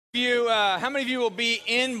How many of you will be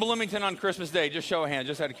in Bloomington on Christmas Day? Just show of hands,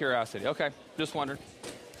 just out of curiosity. Okay, just wondering.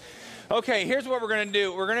 Okay, here's what we're going to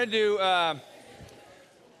do. I'm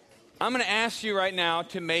going to ask you right now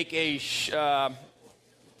to make a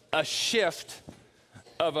shift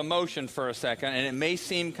of emotion for a second, and it may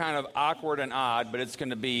seem kind of awkward and odd, but it's going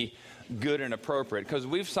to be good and appropriate, because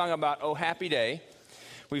we've sung about Oh Happy Day.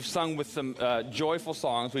 We've sung with some joyful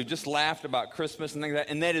songs. We've just laughed about Christmas and things like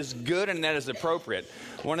that, and that is good and that is appropriate.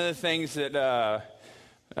 One of the things that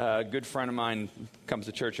a good friend of mine comes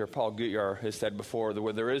to church here, Paul Gutjahr, has said before, that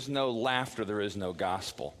where there is no laughter, there is no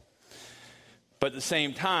gospel. But at the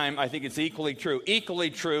same time, I think it's equally true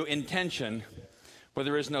in tension, where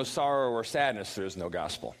there is no sorrow or sadness, there is no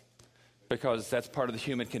gospel. Because that's part of the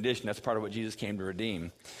human condition. That's part of what Jesus came to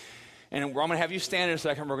redeem. And I'm going to have you stand in a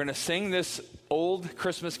second. We're going to sing this old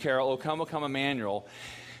Christmas carol, O Come, O Come, Emmanuel.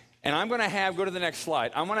 And I'm going to go to the next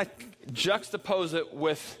slide. I'm going to juxtapose it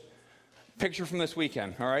with a picture from this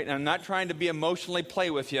weekend, all right? And I'm not trying to be emotionally play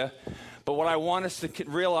with you, but what I want us to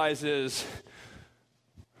realize is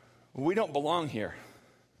we don't belong here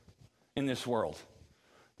in this world.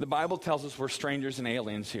 The Bible tells us we're strangers and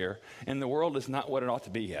aliens here, and the world is not what it ought to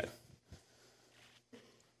be yet.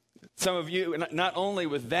 Some of you, not only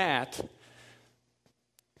with that,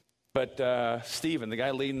 but Stephen, the guy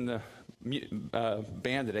leading the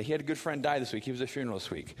band today, he had a good friend die this week. He was at a funeral this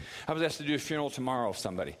week. I was asked to do a funeral tomorrow of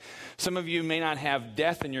somebody. Some of you may not have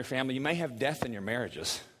death in your family. You may have death in your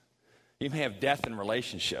marriages. You may have death in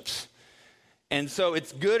relationships. And so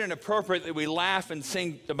it's good and appropriate that we laugh and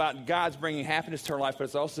sing about God's bringing happiness to our life, but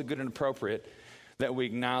it's also good and appropriate that we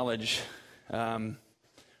acknowledge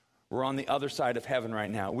we're on the other side of heaven right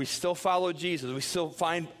now. We still follow Jesus. We still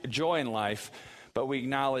find joy in life, but we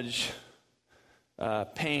acknowledge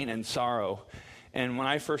pain and sorrow. And when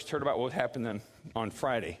I first heard about what happened on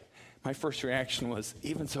Friday, my first reaction was,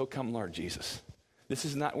 even so, come Lord Jesus. This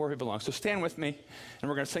is not where we belong. So stand with me, and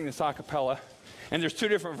we're going to sing this a cappella. And there's two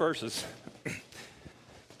different verses.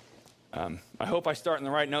 I hope I start in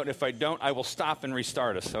the right note. If I don't, I will stop and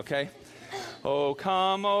restart us, okay? O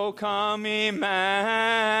come, Emmanuel,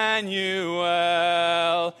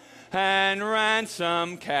 and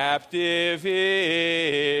ransom captive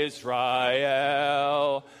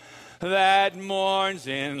Israel, that mourns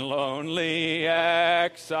in lonely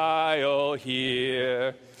exile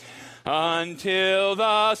here, until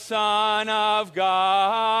the Son of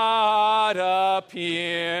God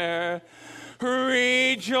appear.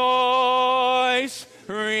 Rejoice,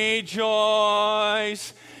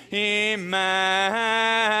 rejoice, Emmanuel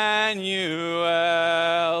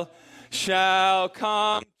shall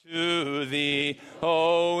come to thee,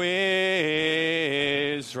 O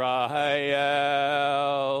Israel.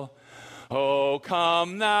 O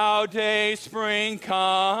come thou day spring,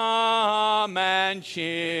 come and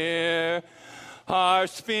cheer our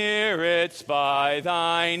spirits by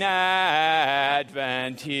thine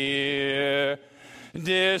advent here.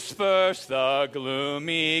 Disperse the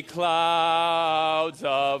gloomy clouds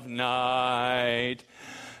of night,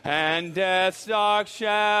 and death's dark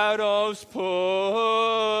shadows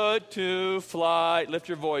put to flight. Lift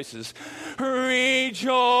your voices. Rejoice,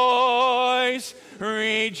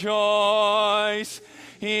 rejoice,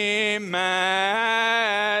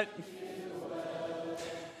 Emmanuel.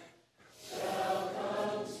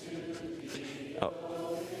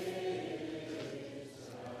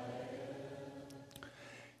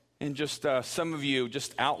 And just some of you,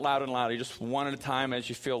 just out loud and loud, just one at a time as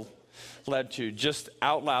you feel led to, just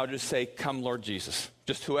out loud, just say, come Lord Jesus.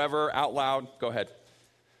 Just whoever, out loud, go ahead.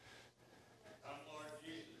 Come Lord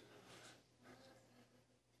Jesus.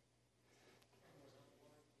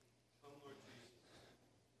 Come Lord Jesus.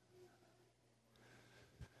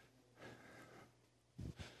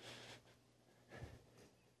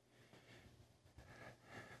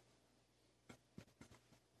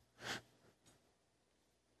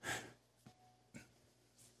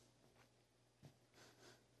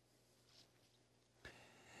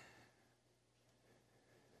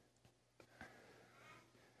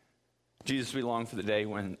 Jesus, we long for the day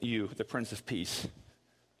when you, the Prince of Peace,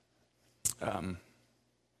 are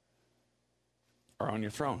on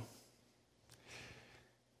your throne.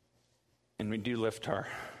 And we do lift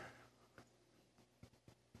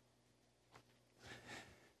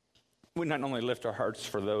we not only lift our hearts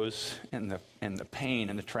for those in the pain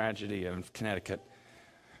and the tragedy of Connecticut,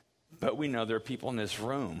 but we know there are people in this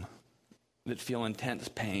room that feel intense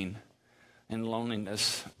pain and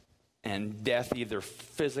loneliness and death, either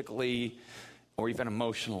physically or even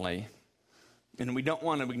emotionally. And we don't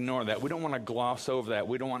want to ignore that. We don't want to gloss over that.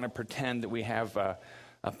 We don't want to pretend that we have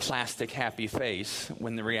a plastic happy face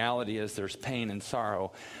when the reality is there's pain and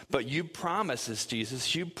sorrow. But you promise us,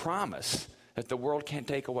 Jesus, you promise that the world can't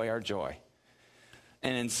take away our joy.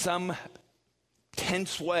 And in some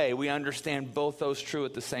tense way, we understand both those true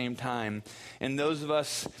at the same time. And those of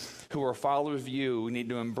us who are followers of you, we need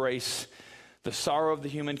to embrace the sorrow of the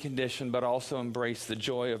human condition, but also embrace the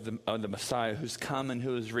joy of the Messiah who's come and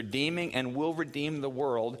who is redeeming and will redeem the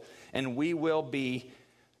world. And we will be,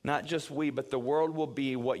 not just we, but the world will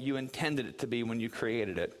be what you intended it to be when you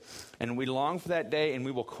created it. And we long for that day, and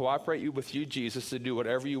we will cooperate with you, Jesus, to do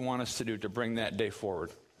whatever you want us to do to bring that day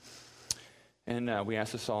forward. And we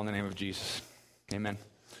ask this all in the name of Jesus. Amen.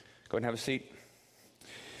 Go ahead and have a seat.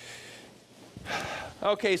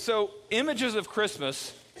 Okay, so images of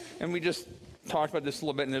Christmas, and we just talked about this a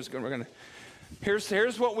little bit, and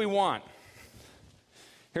here's what we want.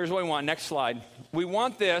 Here's what we want. Next slide. We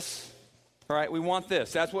want this, all right? We want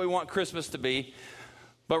this. That's what we want Christmas to be.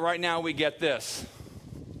 But right now we get this,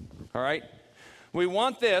 all right? We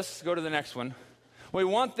want this. Go to the next one. We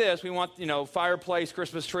want this. We want, fireplace,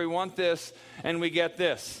 Christmas tree. We want this, and we get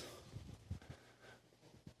this.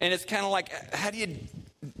 And it's kind of like,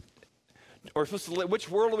 which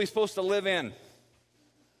world are we supposed to live in?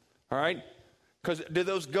 All right? Because do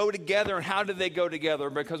those go together, and how do they go together?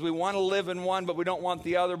 Because we want to live in one, but we don't want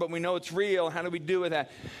the other, but we know it's real. How do we do with that?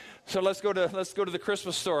 So let's go to the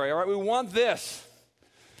Christmas story. All right, we want this.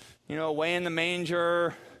 Away in the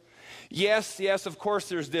manger. Yes, of course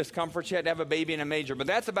there's discomfort. You had to have a baby in a manger, but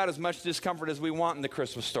that's about as much discomfort as we want in the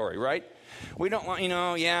Christmas story, right? We don't want,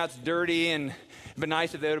 it's dirty, and it'd been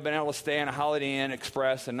nice if they would have been able to stay in a Holiday Inn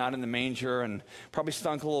Express and not in the manger, and probably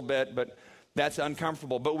stunk a little bit, but that's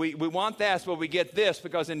uncomfortable. But we want that, but we get this,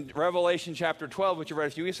 because in Revelation chapter 12, which you read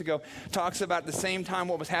a few weeks ago, talks about the same time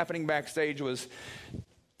what was happening backstage was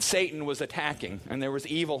Satan was attacking, and there was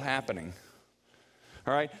evil happening.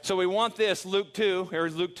 All right, so we want this. Luke 2,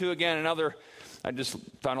 here's Luke 2 again, I just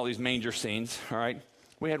found all these manger scenes, all right?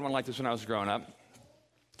 We had one like this when I was growing up,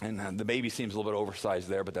 and the baby seems a little bit oversized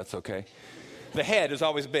there, but that's okay. The head is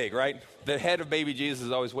always big, right? The head of baby Jesus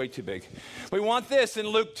is always way too big. We want this in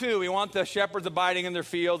Luke 2. We want the shepherds abiding in their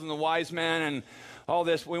fields and the wise men and all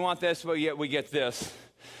this. We want this, but yet we get this.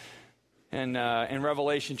 And in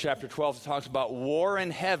Revelation chapter 12, it talks about war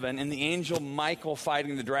in heaven and the angel Michael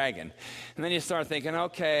fighting the dragon. And then you start thinking,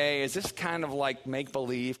 okay, is this kind of like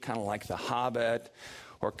make-believe, kind of like The Hobbit,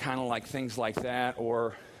 or kind of like things like that?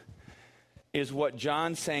 Or is what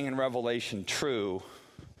John's saying in Revelation true?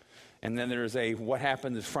 And then there's what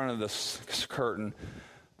happens in front of this curtain,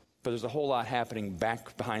 but there's a whole lot happening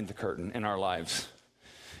back behind the curtain in our lives.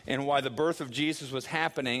 And why the birth of Jesus was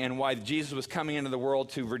happening, and why Jesus was coming into the world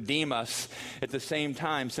to redeem us at the same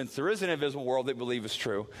time, since there is an invisible world that we believe is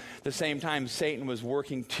true. At the same time, Satan was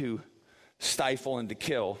working to stifle and to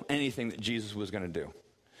kill anything that Jesus was going to do. All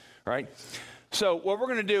right? So what we're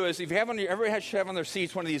going to do is, if you have everybody should have on their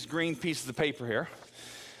seats one of these green pieces of paper here,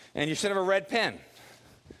 and you should have a red pen.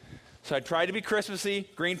 So I tried to be Christmassy,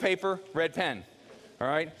 green paper, red pen. All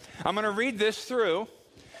right? I'm going to read this through,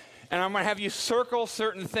 and I'm going to have you circle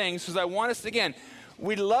certain things, because I want us to, again,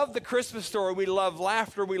 we love the Christmas story. We love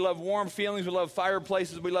laughter. We love warm feelings. We love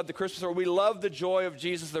fireplaces. We love the Christmas story. We love the joy of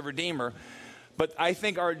Jesus the Redeemer. But I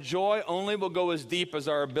think our joy only will go as deep as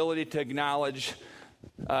our ability to acknowledge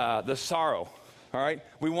the sorrow. All right?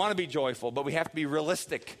 We want to be joyful, but we have to be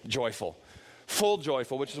realistic joyful. Full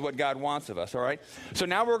joyful, which is what God wants of us, all right? So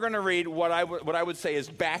now we're going to read what I would say is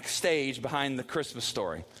backstage behind the Christmas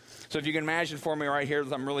story. So if you can imagine for me right here,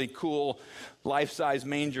 some really cool life-size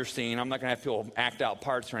manger scene. I'm not going to have people act out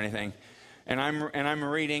parts or anything. And I'm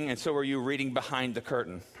reading, and so are you, reading behind the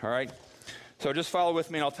curtain, all right? So just follow with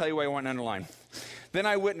me, and I'll tell you what I want to underline. Then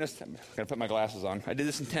I witnessed, I'm going to put my glasses on. I did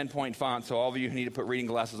this in 10-point font, so all of you who need to put reading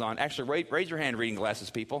glasses on. Actually, raise your hand, reading glasses,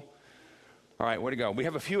 people. All right, way to go. We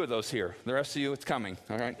have a few of those here. The rest of you, it's coming,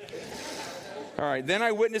 all right? All right, then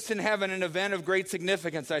I witnessed in heaven an event of great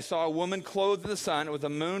significance. I saw a woman clothed in the sun with a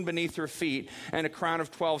moon beneath her feet and a crown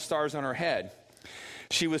of 12 stars on her head.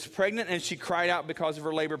 She was pregnant, and she cried out because of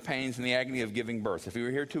her labor pains and the agony of giving birth. If you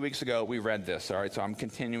were here 2 weeks ago, we read this, all right? So I'm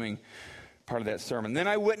continuing part of that sermon. Then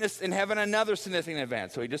I witnessed in heaven another significant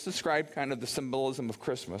event. So he just described kind of the symbolism of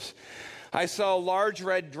Christmas. I saw a large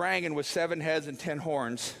red dragon with 7 heads and 10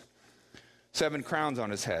 horns, 7 crowns on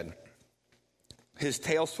his head. His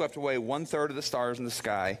tail swept away 1/3 of the stars in the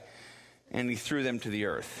sky, and he threw them to the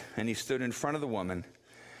earth. And he stood in front of the woman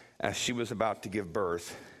as she was about to give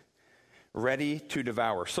birth, ready to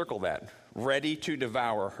devour. Circle that. Ready to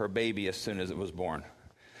devour her baby as soon as it was born.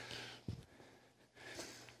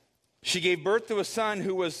 She gave birth to a son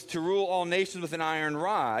who was to rule all nations with an iron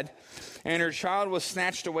rod. And her child was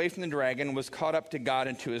snatched away from the dragon and was caught up to God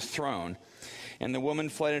and to his throne. And the woman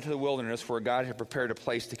fled into the wilderness where God had prepared a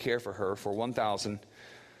place to care for her for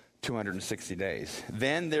 1,260 days.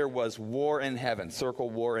 Then there was war in heaven. Circle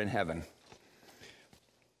war in heaven.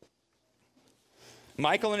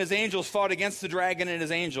 Michael and his angels fought against the dragon and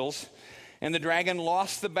his angels, and the dragon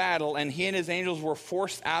lost the battle, and he and his angels were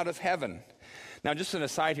forced out of heaven. Now, just an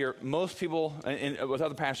aside here, most people, with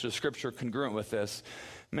other passages of Scripture congruent with this,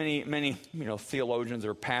 many theologians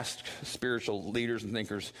or past spiritual leaders and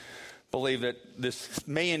thinkers believe that this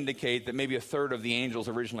may indicate that maybe a third of the angels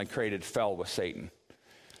originally created fell with Satan.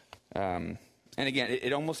 And again,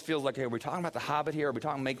 it almost feels like, hey, are we talking about the Hobbit here? Are we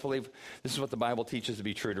talking make-believe? This is what the Bible teaches to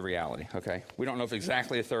be true to reality, okay? We don't know if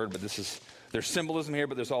exactly a third, but there's symbolism here,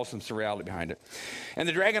 but there's also some reality behind it. And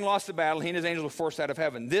the dragon lost the battle. He and his angels were forced out of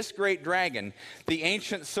heaven. This great dragon, the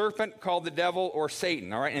ancient serpent called the devil or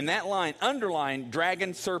Satan, all right? In that line, underline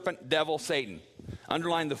dragon, serpent, devil, Satan.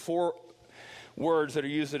 Underline the four words that are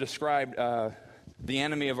used to describe the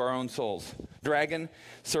enemy of our own souls. Dragon,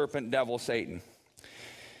 serpent, devil, Satan.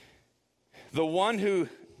 The one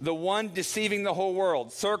deceiving the whole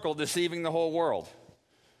world, circle deceiving the whole world,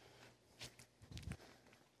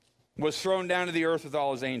 was thrown down to the earth with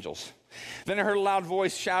all his angels. Then I heard a loud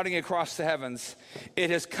voice shouting across the heavens, "It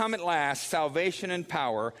has come at last, salvation and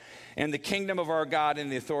power, and the kingdom of our God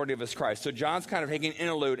and the authority of his Christ." So John's kind of taking an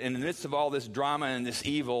interlude. In the midst of all this drama and this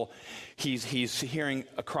evil, he's hearing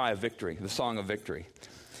a cry of victory, the song of victory.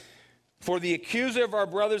 For the accuser of our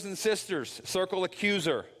brothers and sisters, circle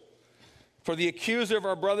accuser. For the accuser of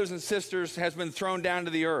our brothers and sisters has been thrown down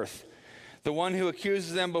to the earth, the one who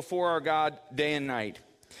accuses them before our God day and night.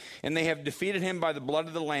 And they have defeated him by the blood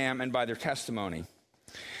of the Lamb and by their testimony.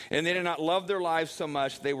 And they did not love their lives so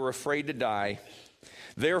much, they were afraid to die.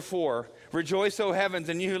 Therefore, rejoice, O heavens,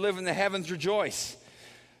 and you who live in the heavens, rejoice.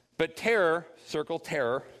 But terror, circle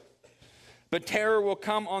terror, but terror will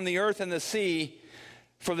come on the earth and the sea,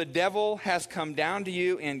 for the devil has come down to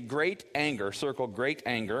you in great anger, circle great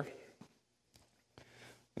anger,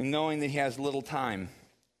 knowing that he has little time.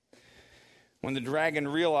 When the dragon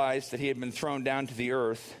realized that he had been thrown down to the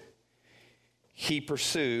earth, he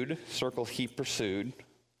pursued, circle he pursued.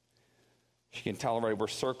 You can tell already we're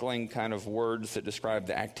circling kind of words that describe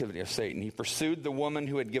the activity of Satan. He pursued the woman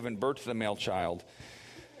who had given birth to the male child,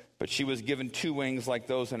 but she was given two wings like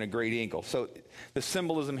those on a great eagle. So the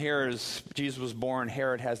symbolism here is Jesus was born,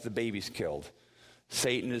 Herod has the babies killed.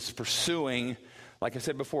 Satan is pursuing, like I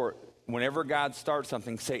said before, whenever God starts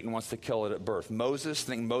something, Satan wants to kill it at birth. Moses,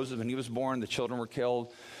 when he was born, the children were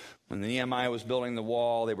killed. When Nehemiah was building the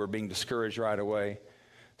wall, they were being discouraged right away.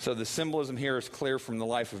 So the symbolism here is clear from the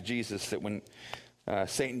life of Jesus that when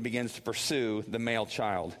Satan begins to pursue the male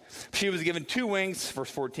child. She was given two wings, verse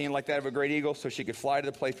 14, like that of a great eagle, so she could fly to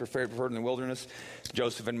the place prepared for her in the wilderness.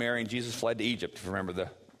 Joseph and Mary and Jesus fled to Egypt, if you remember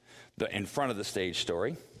the in front of the stage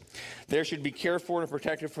story. There should be cared for and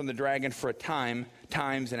protected from the dragon for a time,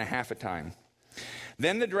 times and a half a time.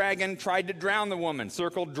 Then the dragon tried to drown the woman,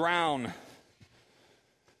 circle drown,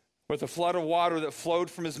 with a flood of water that flowed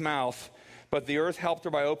from his mouth. But the earth helped her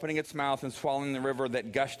by opening its mouth and swallowing the river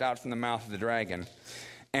that gushed out from the mouth of the dragon.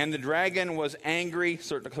 And the dragon was angry,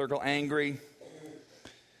 circle angry,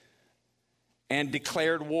 and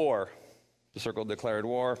declared war. The circle declared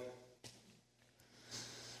war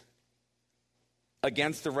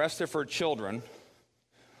against the rest of her children,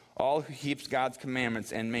 all who keeps God's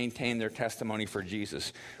commandments and maintain their testimony for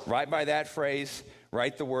Jesus. Right by that phrase,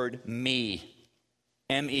 write the word me,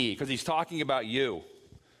 M-E, because he's talking about you.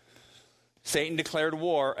 Satan declared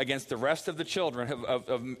war against the rest of the children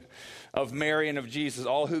of Mary and of Jesus,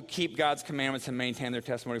 all who keep God's commandments and maintain their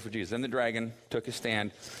testimony for Jesus. Then the dragon took his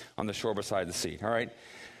stand on the shore beside the sea. All right?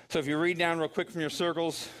 So if you read down real quick from your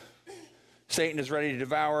circles, Satan is ready to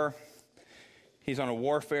devour. He's on a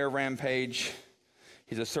warfare rampage.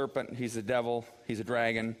 He's a serpent. He's a devil. He's a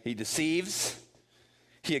dragon. He deceives.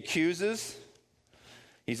 He accuses.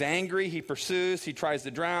 He's angry. He pursues. He tries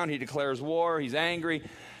to drown. He declares war. He's angry.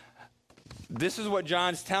 This is what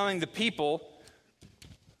John's telling the people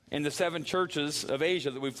in the 7 churches of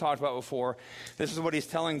Asia that we've talked about before. This is what he's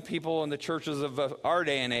telling people in the churches of our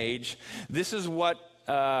day and age. This is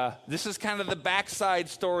kind of the backside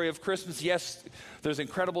story of Christmas. Yes, there's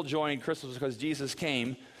incredible joy in Christmas because Jesus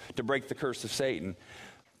came to break the curse of Satan.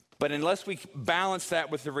 But unless we balance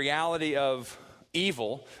that with the reality of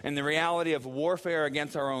evil and the reality of warfare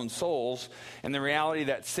against our own souls and the reality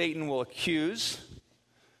that Satan will accuse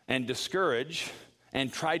and discourage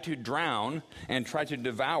and try to drown and try to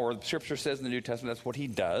devour, the scripture says in the New Testament that's what he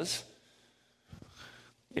does.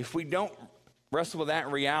 If we don't wrestle with that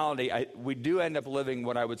reality, we do end up living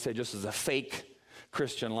what I would say just as a fake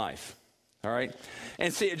Christian life. All right?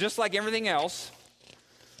 And see, just like everything else,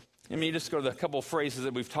 let me just go to the couple of phrases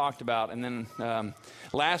that we've talked about. And then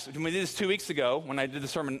when we did this 2 weeks ago, when I did the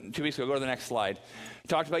sermon 2 weeks ago, go to the next slide. We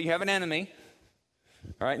talked about you have an enemy.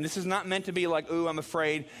 All right, and this is not meant to be like, ooh, I'm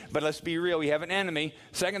afraid, but let's be real. We have an enemy.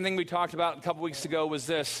 Second thing we talked about a couple weeks ago was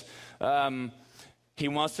this. He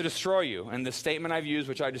wants to destroy you. And the statement I've used,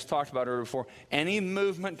 which I just talked about earlier before, any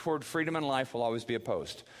movement toward freedom in life will always be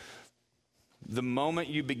opposed. The moment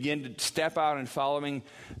you begin to step out and following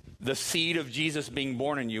the seed of Jesus being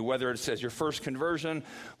born in you, whether it's as your first conversion,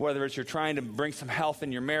 whether it's you're trying to bring some health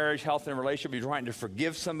in your marriage, health in a relationship, you're trying to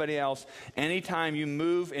forgive somebody else, anytime you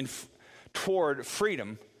move toward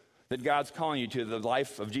freedom that God's calling you to, the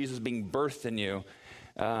life of Jesus being birthed in you,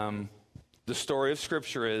 the story of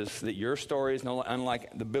Scripture is that your story is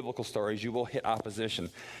unlike the biblical stories. You will hit opposition.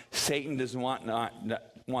 Satan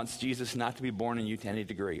wants Jesus not to be born in you to any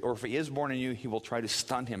degree. Or if he is born in you, he will try to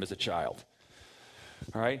stunt him as a child.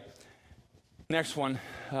 All right? Next one.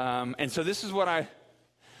 And so this is what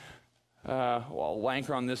I'll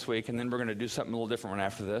anchor on this week, and then we're going to do something a little different one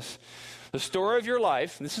after this. The story of your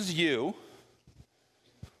life, and this is you,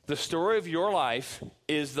 the story of your life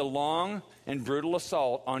is the long and brutal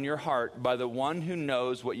assault on your heart by the one who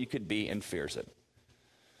knows what you could be and fears it.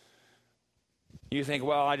 You think,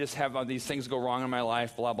 well, I just have these things go wrong in my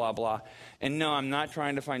life, blah, blah, blah. And no, I'm not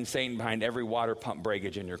trying to find Satan behind every water pump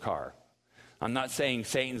breakage in your car. I'm not saying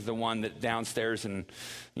Satan's the one that downstairs and,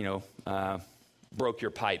 broke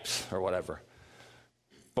your pipes or whatever.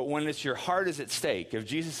 But when it's your heart is at stake, if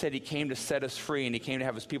Jesus said he came to set us free and he came to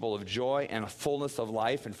have his people of joy and a fullness of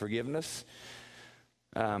life and forgiveness,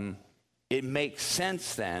 it makes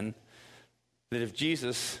sense then that if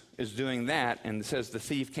Jesus is doing that and it says the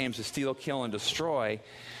thief came to steal, kill, and destroy,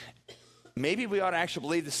 maybe we ought to actually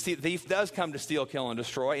believe the thief does come to steal, kill, and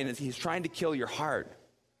destroy, and he's trying to kill your heart.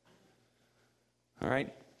 All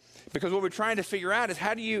right? Because what we're trying to figure out is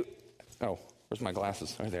how do you... Oh, where's my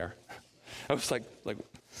glasses? Right there. I was like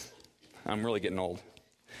I'm really getting old.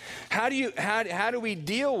 How do we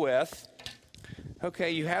deal with,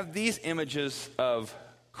 okay, you have these images of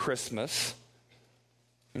Christmas,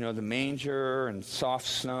 the manger and soft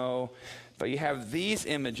snow, but you have these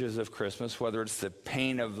images of Christmas, whether it's the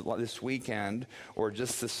pain of this weekend or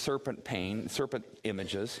just the serpent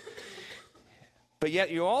images. But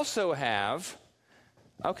yet you also have,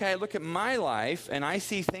 okay, I look at my life and I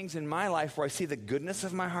see things in my life where I see the goodness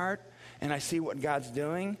of my heart and I see what God's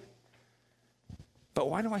doing. But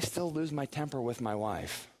why do I still lose my temper with my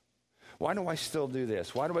wife? Why do I still do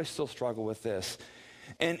this? Why do I still struggle with this?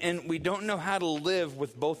 And we don't know how to live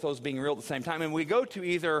with both those being real at the same time. And we go to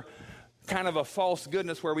either kind of a false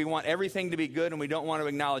goodness where we want everything to be good and we don't want to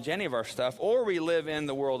acknowledge any of our stuff, or we live in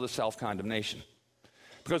the world of self-condemnation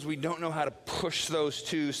because we don't know how to push those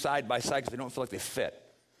two side by side because they don't feel like they fit.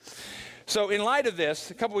 So in light of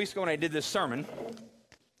this, a couple weeks ago when I did this sermon,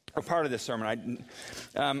 or part of this sermon,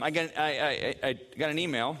 I got an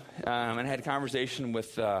email and I had a conversation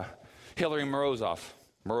with Hillary Morozova.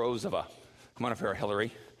 Come on up here,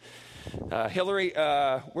 Hillary. Hillary,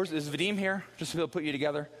 is Vadim here? Just to be able to put you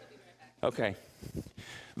together? Okay.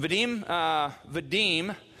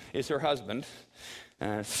 Vadim is her husband.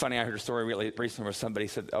 It's funny, I heard a story recently where somebody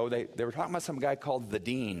said, they were talking about some guy called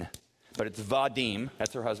Vadim, but it's Vadim,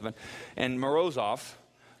 that's her husband, and Morozov,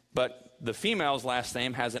 but the female's last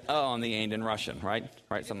name has an on the end in Russian, right?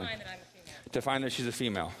 Right, something. To find that she's a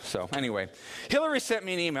female. So anyway, Hillary sent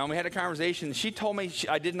me an email, and we had a conversation. She told me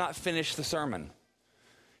I did not finish the sermon.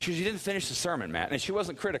 She didn't finish the sermon, Matt, and she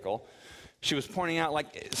wasn't critical. She was pointing out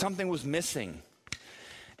like something was missing.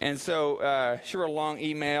 And so she wrote a long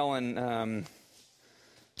email, and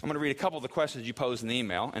I'm going to read a couple of the questions you posed in the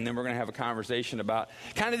email, and then we're going to have a conversation about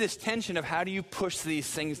kind of this tension of how do you push these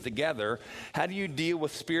things together? How do you deal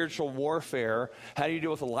with spiritual warfare? How do you deal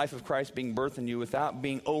with the life of Christ being birthed in you without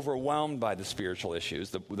being overwhelmed by the spiritual issues,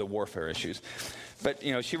 the warfare issues? But,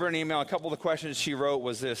 she wrote an email. A couple of the questions she wrote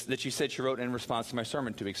was this, that she said she wrote in response to my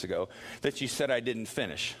sermon 2 weeks ago, that she said I didn't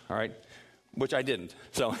finish, all right? Which I didn't.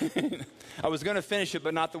 So I was going to finish it,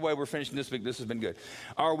 but not the way we're finishing this week. This has been good.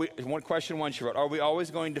 Question one she wrote, are we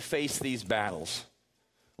always going to face these battles?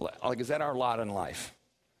 Like, is that our lot in life?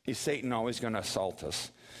 Is Satan always going to assault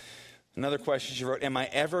us? Another question she wrote, am I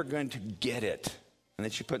ever going to get it? And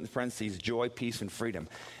then she put in parentheses, joy, peace, and freedom.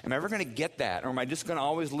 Am I ever going to get that? Or am I just going to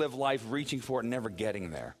always live life reaching for it and never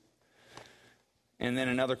getting there? And then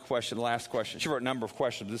another question, the last question. She wrote a number of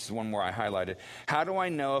questions. This is one more I highlighted. How do I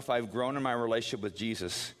know if I've grown in my relationship with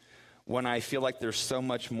Jesus when I feel like there's so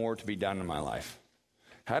much more to be done in my life?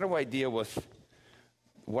 How do I deal with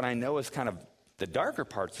what I know is kind of the darker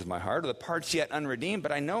parts of my heart, or the parts yet unredeemed,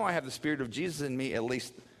 but I know I have the Spirit of Jesus in me, at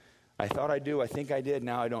least I thought I do, I think I did,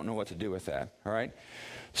 now I don't know what to do with that, all right?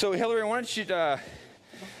 So Hillary, why don't you,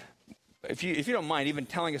 if you don't mind, even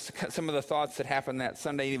telling us some of the thoughts that happened that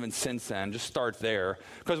Sunday, even since then, just start there.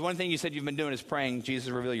 Because one thing you said you've been doing is praying, Jesus,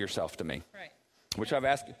 reveal yourself to me. Right. Which I've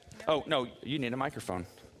asked, oh, no, you need a microphone.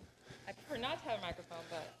 I prefer not to have a microphone,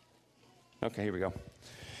 but... Okay, here we go.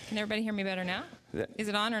 Can everybody hear me better now? Is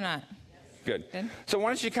it on or not? Good. So why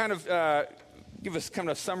don't you kind of give us kind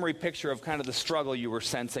of a summary picture of kind of the struggle you were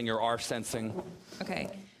sensing or are sensing. Okay.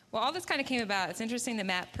 Well, all this kind of came about. It's interesting that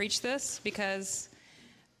Matt preached this because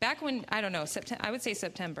back when, I don't know, I would say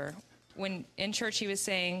September, when in church he was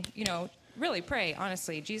saying, you know, really pray,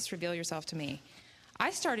 honestly, Jesus, reveal yourself to me. I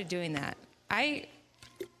started doing that. I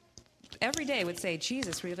every day would say,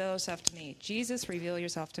 Jesus, reveal yourself to me. Jesus, reveal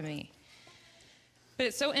yourself to me. But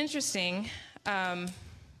it's so interesting that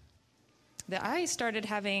I started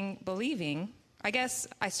believing. I guess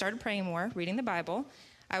I started praying more, reading the Bible.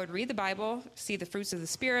 I would read the Bible, see the fruits of the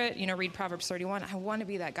Spirit, you know, read Proverbs 31. I want to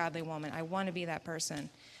be that godly woman. I want to be that person.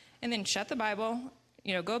 And then shut the Bible,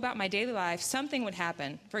 you know, go about my daily life. Something would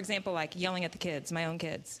happen. For example, like yelling at the kids, my own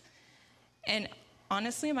kids. And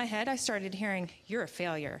honestly, in my head, I started hearing, you're a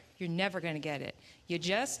failure. You're never going to get it. You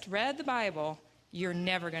just read the Bible. You're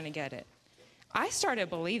never going to get it. I started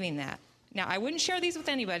believing that. Now, I wouldn't share these with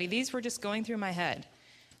anybody. These were just going through my head.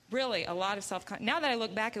 Really, a lot of now that I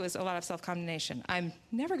look back, it was a lot of self-condemnation. I'm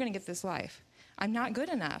never going to get this life. I'm not good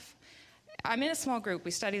enough. I'm in a small group.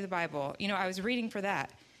 We study the Bible. You know, I was reading for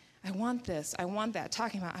that. I want this. I want that.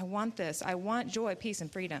 Talking about, I want this. I want joy, peace,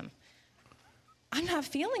 and freedom. I'm not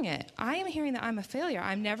feeling it. I am hearing that I'm a failure.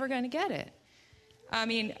 I'm never going to get it. I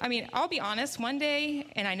mean, I'll be honest. One day,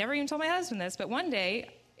 and I never even told my husband this, but one day,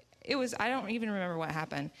 I don't even remember what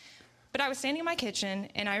happened. But I was standing in my kitchen,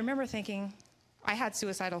 and I remember thinking, I had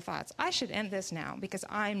suicidal thoughts. I should end this now because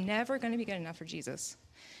I'm never going to be good enough for Jesus.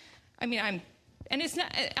 I mean,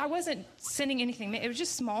 I wasn't sinning anything. It was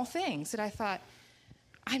just small things that I thought,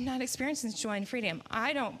 I'm not experiencing joy and freedom.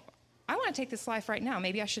 I want to take this life right now.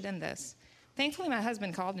 Maybe I should end this. Thankfully, my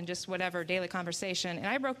husband called in just whatever daily conversation, and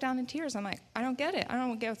I broke down in tears. I'm like, I don't get it. I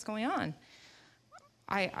don't get what's going on.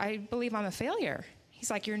 I believe I'm a failure. He's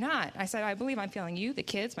like, you're not. I said, I believe I'm failing you, the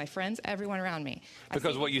kids, my friends, everyone around me.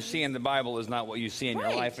 Because what you see in the Bible is not what you see in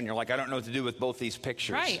your life, and you're like, I don't know what to do with both these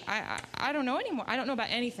pictures. Right. I don't know anymore. I don't know about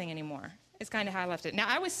anything anymore. It's kind of how I left it. Now,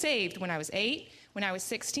 I was saved when I was 8. When I was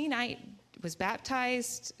 16, I was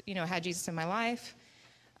baptized, you know, had Jesus in my life.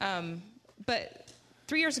 But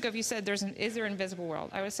 3 years ago, if you said, is there an invisible world?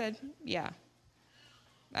 I would have said, yeah.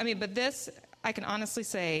 I mean, but this, I can honestly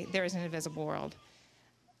say there is an invisible world.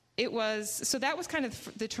 So that was kind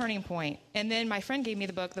of the turning point. And then my friend gave me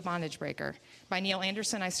the book, The Bondage Breaker, by Neil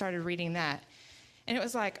Anderson. I started reading that. And it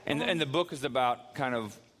was like... And the book is about kind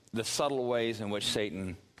of the subtle ways in which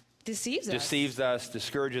Satan... deceives us,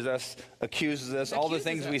 discourages us, accuses us, all the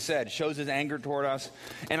things we said, shows his anger toward us.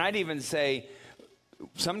 And I'd even say,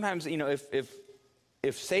 sometimes, you know,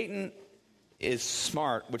 if Satan is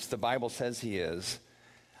smart, which the Bible says he is,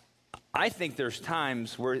 I think there's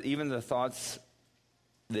times where even the thoughts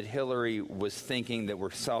that Hillary was thinking that were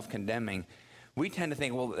self-condemning, we tend to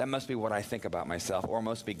think, well, that must be what I think about myself, or it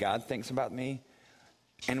must be God thinks about me.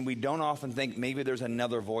 And we don't often think maybe there's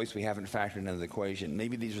another voice we haven't factored into the equation.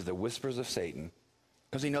 Maybe these are the whispers of Satan,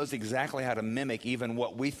 because he knows exactly how to mimic even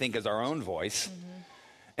what we think is our own voice. Mm-hmm.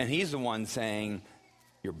 And he's the one saying,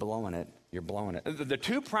 you're blowing it, you're blowing it. The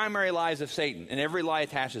two primary lies of Satan, and every lie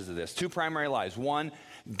attaches to this, two primary lies. One,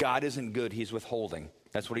 God isn't good, he's withholding.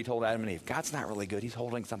 That's what he told Adam and Eve. God's not really good. He's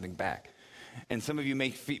holding something back. And some of you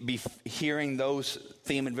may be hearing those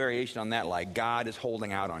theme and variation on that lie. God is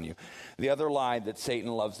holding out on you. The other lie that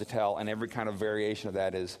Satan loves to tell, and every kind of variation of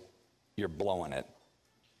that, is you're blowing it.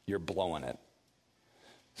 You're blowing it.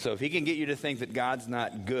 So if he can get you to think that God's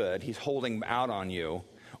not good, he's holding out on you,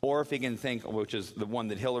 or if he can think, which is the one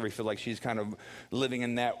that Hillary feels like she's kind of living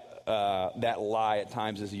in that lie at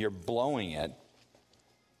times, is you're blowing it.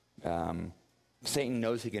 Satan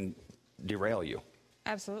knows he can derail you.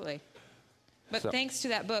 Absolutely. But thanks to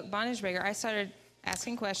that book, Bondage Breaker, I started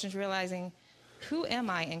asking questions, realizing, who am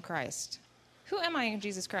I in Christ? Who am I in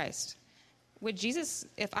Jesus Christ? Would Jesus,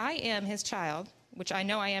 if I am his child, which I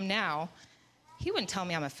know I am now, he wouldn't tell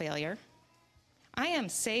me I'm a failure. I am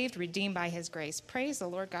saved, redeemed by his grace. Praise the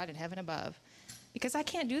Lord God in heaven above. Because I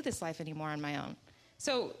can't do this life anymore on my own.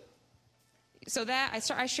 So that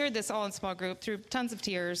I shared this all in small group through tons of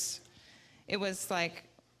tears. It was like,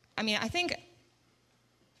 I think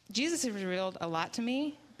Jesus has revealed a lot to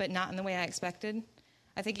me, but not in the way I expected.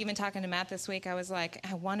 I think even talking to Matt this week, I was like,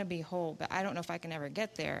 I want to be whole, but I don't know if I can ever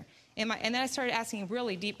get there. And then I started asking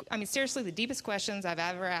really deep, seriously, the deepest questions I've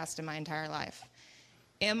ever asked in my entire life.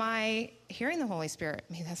 Am I hearing the Holy Spirit?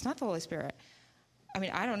 That's not the Holy Spirit.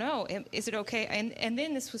 I don't know. Is it okay? And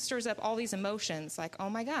then this stirs up all these emotions, like, oh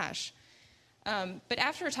my gosh. But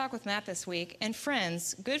after a talk with Matt this week, and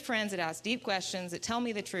friends, good friends that ask deep questions, that tell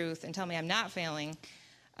me the truth and tell me I'm not failing,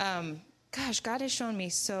 gosh, God has shown me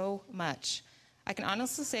so much. I can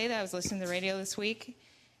honestly say that I was listening to the radio this week,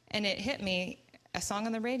 and it hit me, a song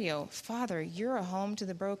on the radio, Father, you're a home to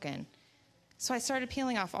the broken. So I started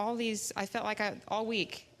peeling off all these, I felt like all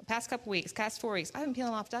week, past couple weeks, past 4 weeks, I've been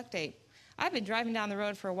peeling off duct tape. I've been driving down the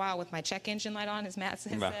road for a while with my check engine light on, as Matt has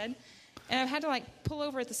said, and I've had to pull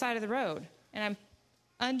over at the side of the road, and I'm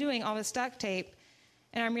undoing all this duct tape,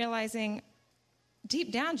 and I'm realizing,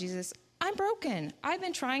 deep down, Jesus, I'm broken. I've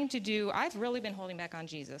really been holding back on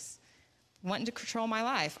Jesus, wanting to control my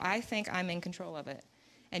life. I think I'm in control of it.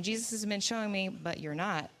 And Jesus has been showing me, but you're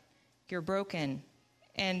not. You're broken.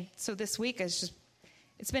 And so this week it's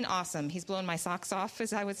been awesome. He's blown my socks off,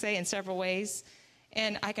 as I would say, in several ways.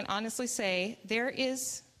 And I can honestly say there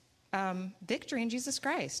is victory in Jesus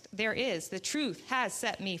Christ. There is. The truth has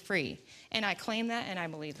set me free. And I claim that and I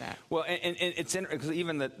believe that. Well, and it's interesting because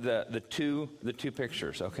even the two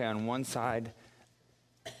pictures, okay, on one side,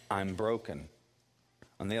 I'm broken.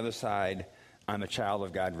 On the other side, I'm a child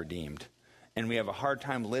of God redeemed. And we have a hard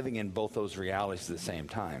time living in both those realities at the same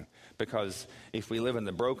time. Because if we live in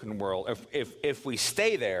the broken world, if we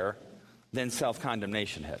stay there, then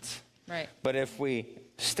self-condemnation hits. Right. But if we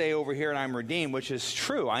stay over here and I'm redeemed, which is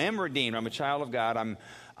true, I am redeemed, I'm a child of God,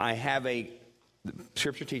 the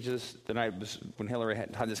Scripture teaches, when Hillary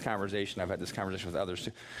had this conversation, I've had this conversation with others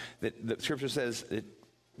too, that the Scripture says that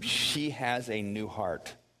she has a new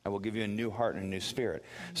heart. I will give you a new heart and a new spirit.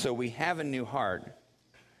 So we have a new heart.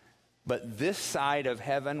 But this side of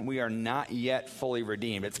heaven, we are not yet fully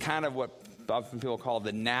redeemed. It's kind of what often people call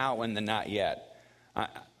the now and the not yet.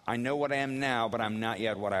 I know what I am now, but I'm not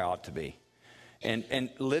yet what I ought to be. And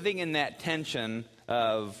living in that tension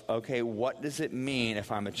of, okay, what does it mean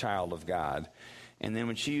if I'm a child of God? And then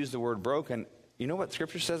when she used the word broken, you know what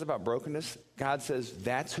Scripture says about brokenness? God says,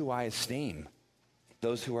 that's who I esteem,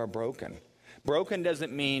 those who are broken. Broken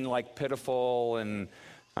doesn't mean like pitiful and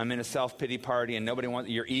I'm in a self-pity party and nobody wants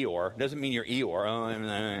your Eeyore. Doesn't mean you're Eeyore.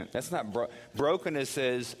 Oh, that's not brokenness.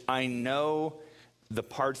 Says I know the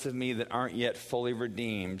parts of me that aren't yet fully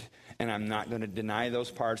redeemed, and I'm not going to deny those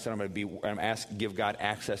parts. And give God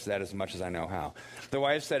access to that as much as I know how. The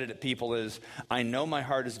way I've said it to people is, I know my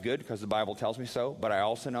heart is good because the Bible tells me so, but I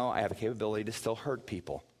also know I have a capability to still hurt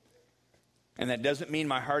people. And that doesn't mean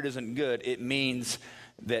my heart isn't good. It means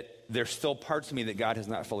that there's still parts of me that God has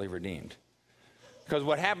not fully redeemed. Because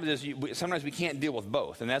what happens is sometimes we can't deal with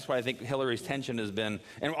both. And that's why I think Hillary's tension has been,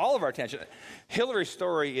 and all of our tension, Hillary's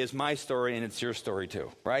story is my story and it's your story too,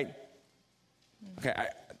 right? Okay,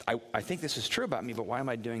 I think this is true about me, but why am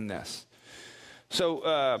I doing this?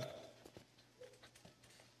 So,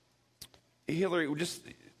 Hillary,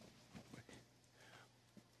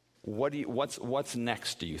 what's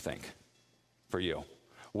next, do you think, for you?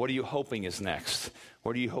 What are you hoping is next?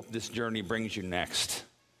 What do you hope this journey brings you next?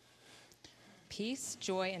 Peace,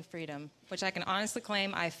 joy, and freedom, which I can honestly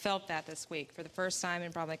claim I felt that this week for the first time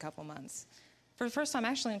in probably a couple months. For the first time,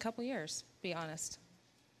 actually, in a couple years, to be honest.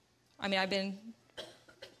 I've been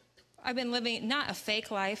living, not a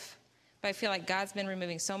fake life, but I feel like God's been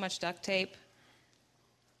removing so much duct tape.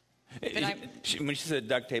 When she said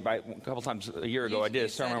duct tape, a couple times a year ago, I did a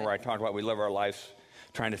sermon where I talked about we live our life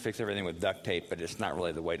trying to fix everything with duct tape, but it's not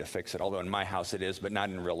really the way to fix it. Although in my house it is, but not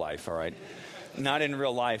in real life, all right? Not in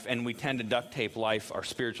real life, and we tend to duct tape our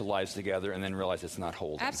spiritual lives together and then realize it's not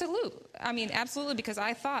holding. Absolutely, because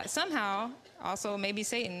I thought somehow, also maybe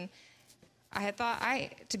Satan, I had thought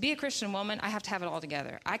to be a Christian woman, I have to have it all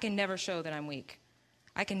together. I can never show that I'm weak.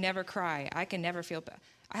 I can never cry. I can never feel bad.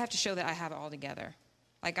 I have to show that I have it all together.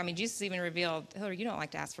 Jesus even revealed, Hillary, you don't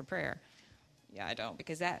like to ask for prayer. Yeah, I don't,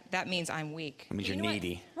 because that means I'm weak. It means you're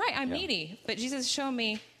needy. What? Right, I'm needy. But Jesus showed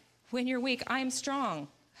me, when you're weak, I'm strong.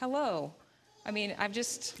 Hello.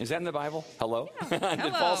 Is that in the Bible? Hello? Yeah.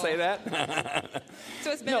 Did Paul say that?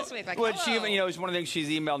 So it's been this week. Well, hello. It's one of the things she's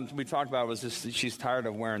emailed and we talked about was just she's tired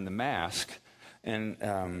of wearing the mask. And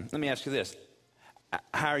let me ask you this.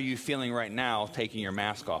 How are you feeling right now taking your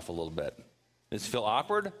mask off a little bit? Does it feel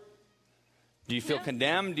awkward? Do you feel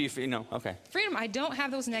condemned? Do you feel, okay. Freedom. I don't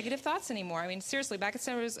have those negative thoughts anymore. Seriously, back at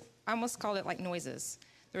Centers, I almost called it like noises.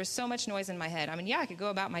 There was so much noise in my head. I could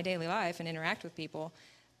go about my daily life and interact with people.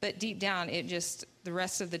 But deep down, the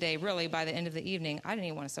rest of the day, really, by the end of the evening, I didn't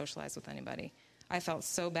even want to socialize with anybody. I felt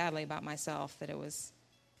so badly about myself that I was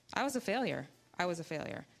a failure. I was a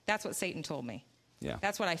failure. That's what Satan told me. Yeah.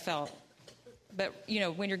 That's what I felt. But,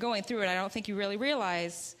 when you're going through it, I don't think you really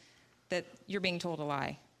realize that you're being told a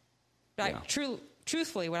lie. But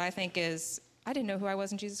truthfully, what I think is, I didn't know who I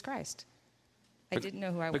was in Jesus Christ. I didn't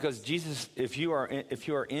know who I was. Because Jesus, if you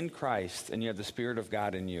are in Christ and you have the Spirit of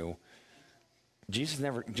God in you, Jesus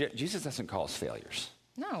doesn't call us failures.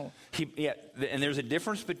 No. And there's a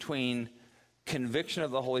difference between conviction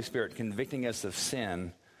of the Holy Spirit, convicting us of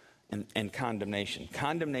sin, and condemnation.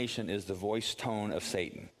 Condemnation is the voice tone of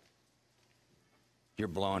Satan. You're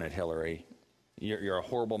blowing it, Hillary. You're a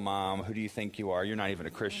horrible mom. Who do you think you are? You're not even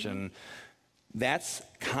a Christian. Mm-hmm. That's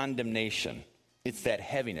condemnation. It's that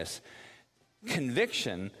heaviness.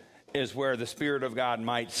 Conviction is where the Spirit of God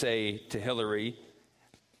might say to Hillary,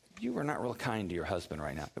 you were not real kind to your husband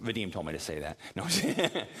right now. Vadim told me to say that. No,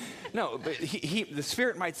 no, but the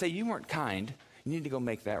Spirit might say, you weren't kind. You need to go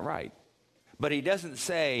make that right. But he doesn't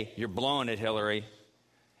say, you're blowing it, Hillary.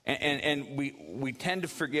 And we tend to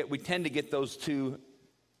forget, we tend to get those two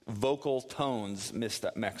vocal tones mixed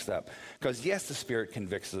up. Because yes, the Spirit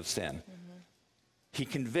convicts of sin. Mm-hmm. He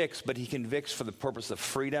convicts, but he convicts for the purpose of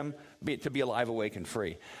freedom, to be alive, awake, and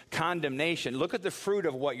free. Condemnation, look at the fruit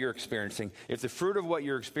of what you're experiencing. If the fruit of what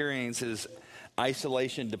you're experiencing is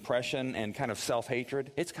isolation, depression, and kind of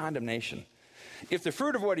self-hatred, it's condemnation. If the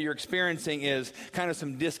fruit of what you're experiencing is kind of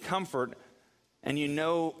some discomfort, and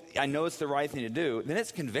I know it's the right thing to do, then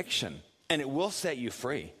it's conviction, and it will set you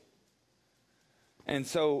free. And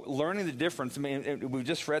so learning the difference, we've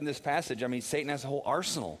just read in this passage, Satan has a whole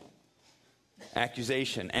arsenal.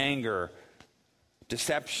 Accusation, anger,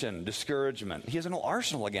 deception, discouragement. He has an whole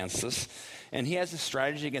arsenal against us, and he has a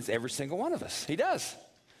strategy against every single one of us. He does.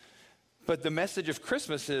 But the message of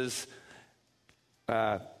Christmas is,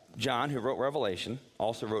 John, who wrote Revelation,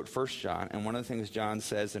 also wrote 1 John, and one of the things John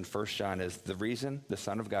says in 1 John is the reason the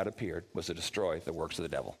Son of God appeared was to destroy the works of the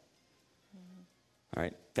devil. Mm-hmm. All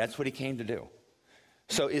right? That's what he came to do.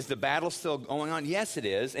 So is the battle still going on? Yes, it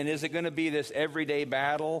is. And is it going to be this everyday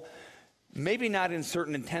battle? Maybe not in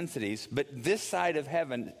certain intensities, but this side of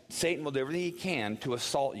heaven, Satan will do everything he can to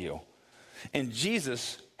assault you. And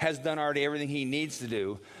Jesus has done already everything he needs to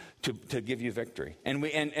do to give you victory. And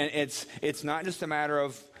it's not just a matter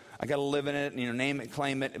of, I got to live in it, name it,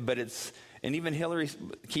 claim it, but and even Hillary's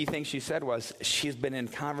key thing she said was, she's been in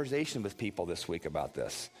conversation with people this week about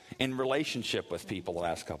this, in relationship with people the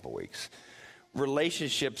last couple of weeks.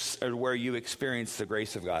 Relationships are where you experience the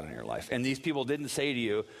grace of God in your life. And these people didn't say to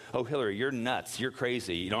you, oh, Hillary, you're nuts, you're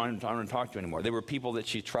crazy, I don't want to talk to you anymore. They were people that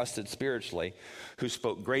she trusted spiritually who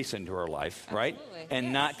spoke grace into her life, right?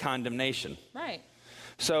 And not condemnation. Right.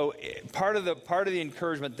 So part of the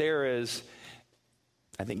encouragement there is,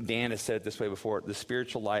 I think Dan has said it this way before, the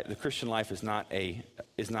spiritual life, the Christian life is not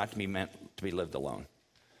to be meant to be lived alone.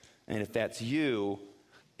 And if that's you,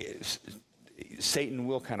 Satan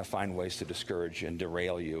will kind of find ways to discourage and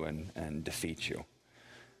derail you and defeat you.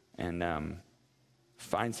 And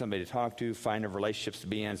find somebody to talk to, find relationships to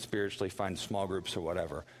be in spiritually, find small groups or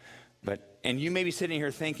whatever. And you may be sitting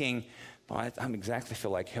here thinking, well, I exactly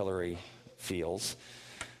feel like Hillary feels.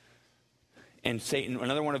 And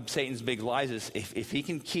another one of Satan's big lies is if he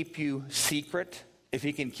can keep you secret, if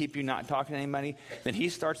he can keep you not talking to anybody, then he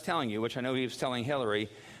starts telling you, which I know he was telling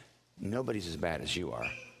Hillary, nobody's as bad as you are.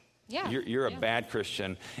 Yeah. You're a bad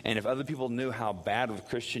Christian, and if other people knew how bad of a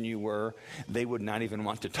Christian you were, they would not even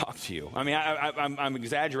want to talk to you. I'm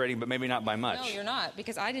exaggerating, but maybe not by much. No, you're not,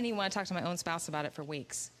 because I didn't even want to talk to my own spouse about it for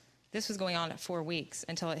weeks. This was going on at 4 weeks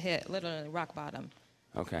until it hit literally rock bottom.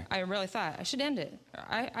 Okay. I really thought I should end it.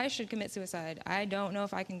 I should commit suicide. I don't know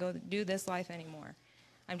if I can go do this life anymore.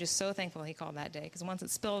 I'm just so thankful he called that day, because once it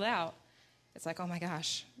spilled out, it's like, oh my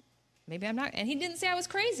gosh. Maybe I'm not. And he didn't say I was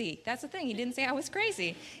crazy. That's the thing. He didn't say I was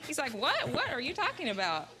crazy. He's like, what? What are you talking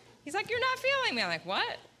about? He's like, you're not feeling me. I'm like,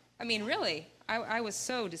 what? Really? I was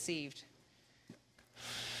so deceived.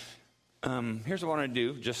 Here's what I want to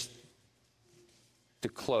do, just to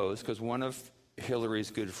close, because one of Hillary's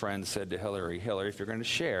good friends said to Hillary, if you're going to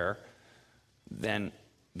share, then,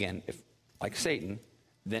 again, like Satan,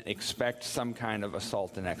 then expect some kind of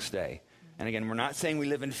assault the next day. And again, we're not saying we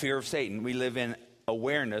live in fear of Satan. We live in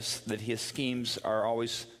awareness that his schemes are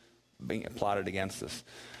always being plotted against us.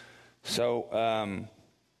 So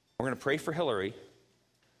we're going to pray for Hillary.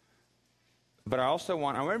 But I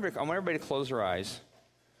want everybody to close their eyes.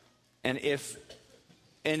 And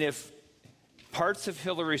if parts of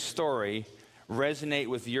Hillary's story resonate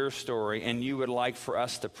with your story and you would like for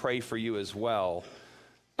us to pray for you as well,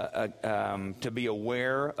 to be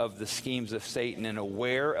aware of the schemes of Satan and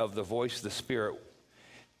aware of the voice of the Spirit,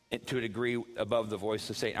 to a degree above the voice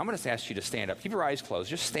of Satan. I'm going to ask you to stand up. Keep your eyes closed.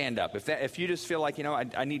 Just stand up. If you just feel like,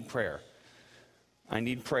 I need prayer. I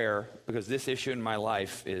need prayer because this issue in my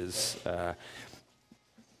life is,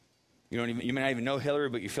 you may not even know Hillary,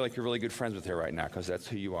 but you feel like you're really good friends with her right now because that's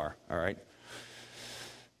who you are, all right?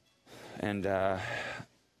 And I'm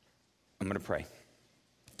going to pray.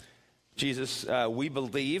 Jesus, we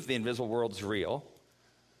believe the invisible world's real.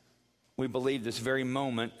 We believe this very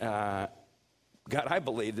moment, God, I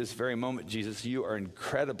believe this very moment, Jesus, you are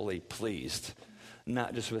incredibly pleased,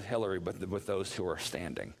 not just with Hillary, but with those who are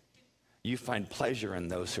standing. You find pleasure in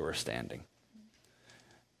those who are standing.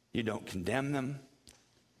 You don't condemn them.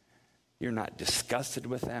 You're not disgusted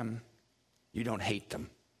with them. You don't hate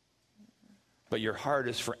them. But your heart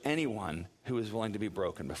is for anyone who is willing to be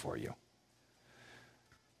broken before you.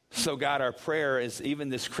 So God, our prayer is even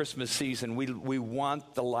this Christmas season, we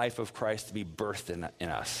want the life of Christ to be birthed in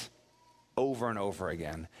us over and over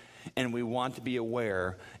again. And we want to be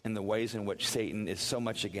aware in the ways in which Satan is so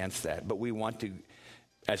much against that. But we want to,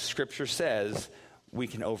 as Scripture says, we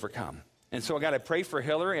can overcome. And so, God, I pray for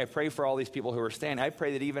Hillary. I pray for all these people who are standing. I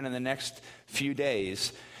pray that even in the next few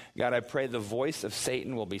days, God, I pray the voice of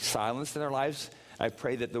Satan will be silenced in their lives. I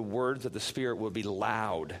pray that the words of the Spirit will be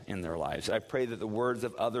loud in their lives. I pray that the words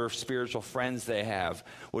of other spiritual friends they have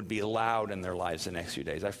would be loud in their lives the next few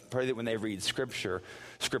days. I pray that when they read Scripture,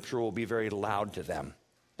 Scripture will be very loud to them.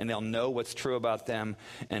 And they'll know what's true about them.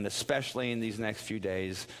 And especially in these next few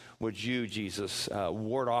days, would you, Jesus,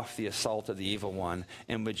 ward off the assault of the evil one?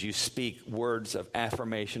 And would you speak words of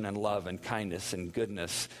affirmation and love and kindness and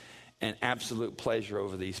goodness and absolute pleasure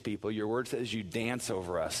over these people? Your word says you dance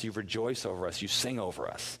over us, you rejoice over us, you sing over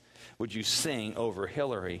us. Would you sing over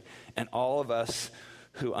Hillary and all of us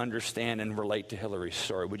who understand and relate to Hillary's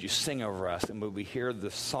story? Would you sing over us, and would we hear the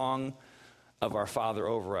song of our Father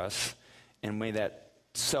over us, and may that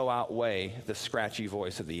so outweigh the scratchy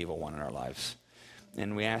voice of the evil one in our lives?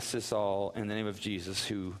 And we ask this all in the name of Jesus,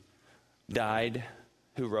 who died,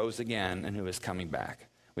 who rose again, and who is coming back.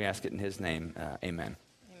 We ask it in his name. Amen.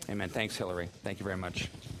 Amen. Thanks, Hillary. Thank you very much.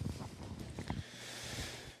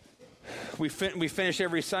 We finish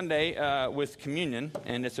every Sunday with communion,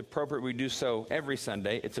 and it's appropriate we do so every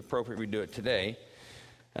Sunday. It's appropriate we do it today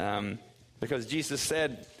because Jesus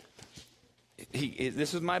said,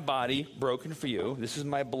 this is my body broken for you. This is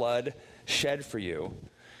my blood shed for you.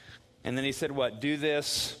 And then he said what? Do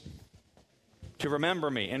this to remember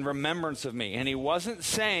me, in remembrance of me. And he wasn't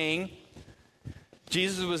saying,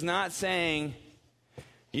 Jesus was not saying,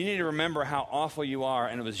 you need to remember how awful you are,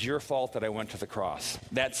 and it was your fault that I went to the cross.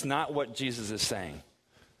 That's not what Jesus is saying.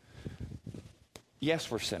 Yes,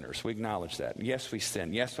 we're sinners. We acknowledge that. Yes, we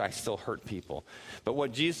sin. Yes, I still hurt people. But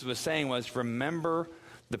what Jesus was saying was, remember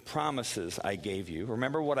the promises I gave you.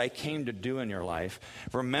 Remember what I came to do in your life.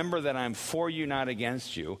 Remember that I'm for you, not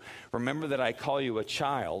against you. Remember that I call you a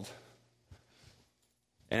child.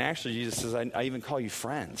 And actually, Jesus says, I even call you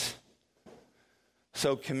friends.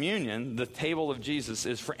 So communion, the table of Jesus,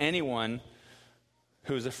 is for anyone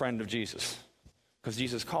who is a friend of Jesus, because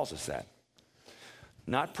Jesus calls us that.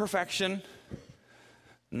 Not perfection,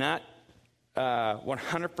 not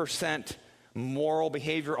 100% moral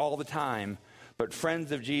behavior all the time, but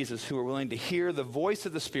friends of Jesus who are willing to hear the voice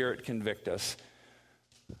of the Spirit convict us,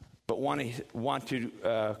 but want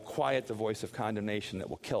to quiet the voice of condemnation that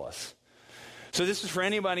will kill us. So this is for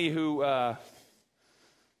anybody who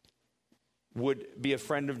would be a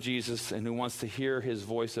friend of Jesus and who wants to hear his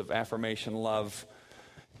voice of affirmation, love,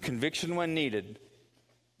 conviction when needed,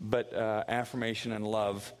 but affirmation and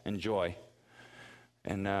love and joy.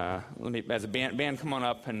 And as a band come on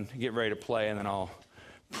up and get ready to play, and then I'll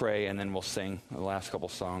pray, and then we'll sing the last couple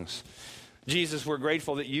songs. Jesus, we're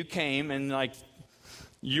grateful that you came, and like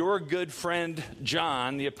your good friend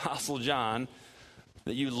John, the Apostle John,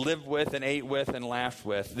 that you lived with and ate with and laughed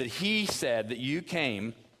with, that he said that you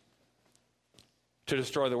came to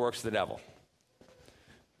destroy the works of the devil.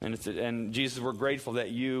 And Jesus, we're grateful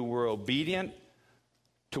that you were obedient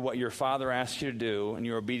to what your Father asked you to do, and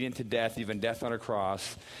you were obedient to death, even death on a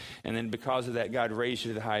cross. And then because of that, God raised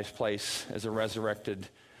you to the highest place as a resurrected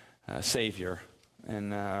Savior.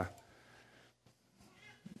 And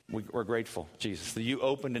we're grateful, Jesus, that you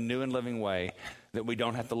opened a new and living way, that we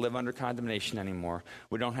don't have to live under condemnation anymore.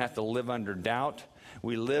 We don't have to live under doubt.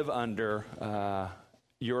 We live under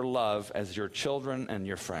your love as your children and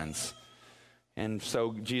your friends. And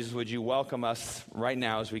so, Jesus, would you welcome us right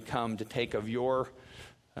now as we come to take of your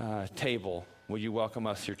table? Would you welcome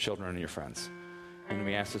us, your children and your friends? And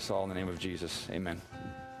we ask this all in the name of Jesus. Amen.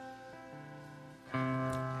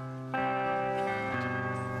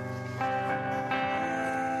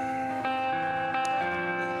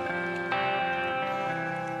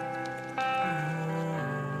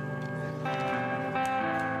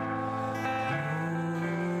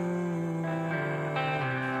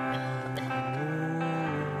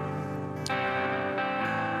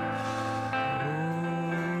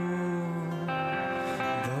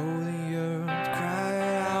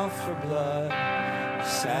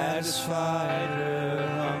 satisfied her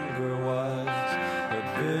hunger was. Her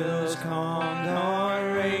billows calmed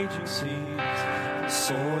our raging seas. The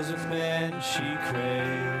souls of men she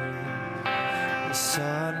craved. The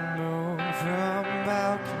sun and moon from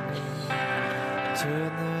balcony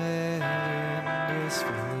turned their head in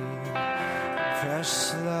disbelief.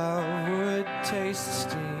 Precious love would taste the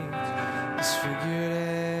steam, disfigured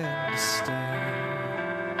and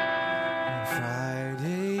disdained. On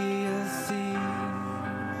Friday a thief,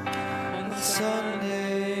 on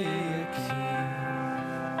Sunday a king,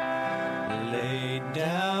 laid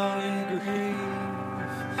down in grief,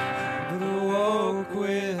 but awoke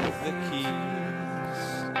with the keys.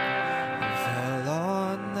 He fell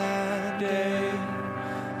on that day,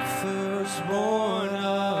 firstborn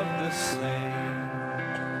of the slain,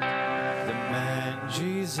 the man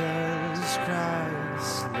Jesus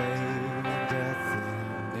Christ laid death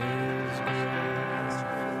in his grave.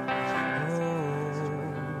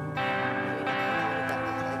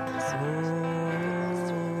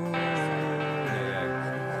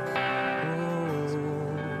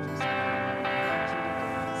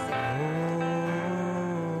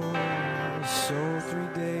 So 3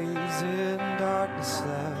 days in darkness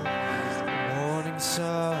left, the morning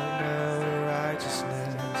sun of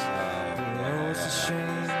righteousness, the rose of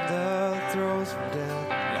shame, the throes of death,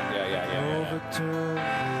 overturned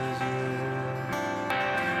his will.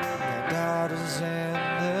 The daughters and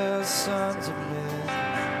the sons of men,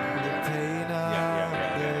 the pain of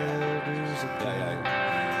their dues of death,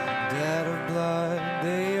 debt of blood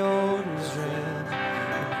they owed was rent,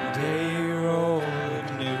 and the day rolled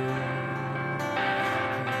anew.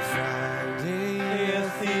 On Friday a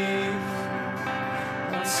thief,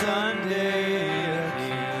 on Sunday a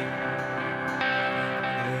king,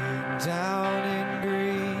 laid down in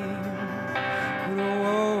grief, but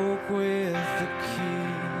awoke with the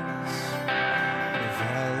keys. He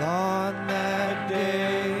fell on that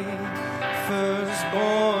day,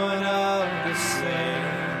 firstborn of the slain,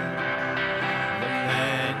 the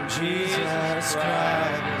man Jesus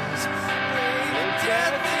Christ, laid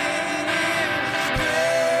death in his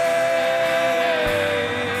grave.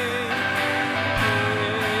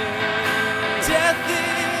 Death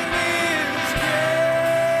in his grave.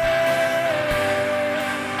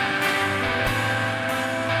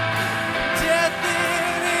 Death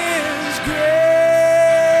in his grave.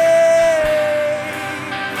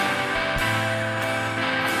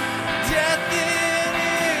 Death in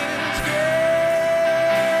his grave.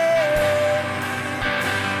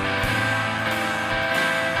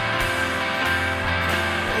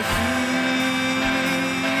 He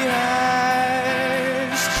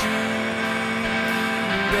has treated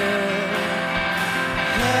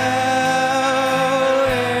hell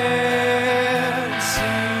and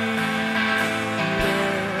seated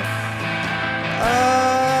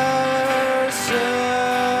us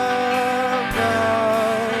above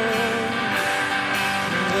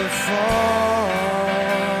the fall.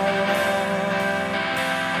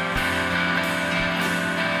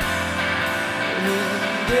 In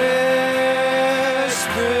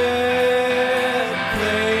desperate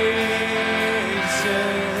places,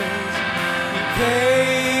 he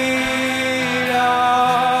paid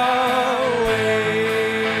our wages.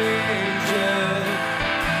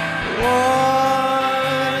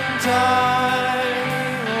 One time,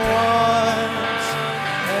 once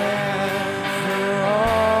and for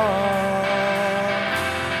all.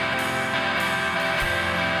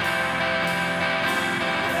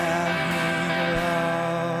 That he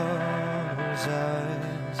loves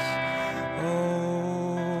us.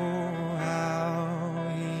 Oh, how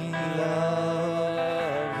he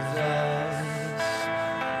loves us.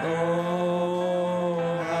 Oh,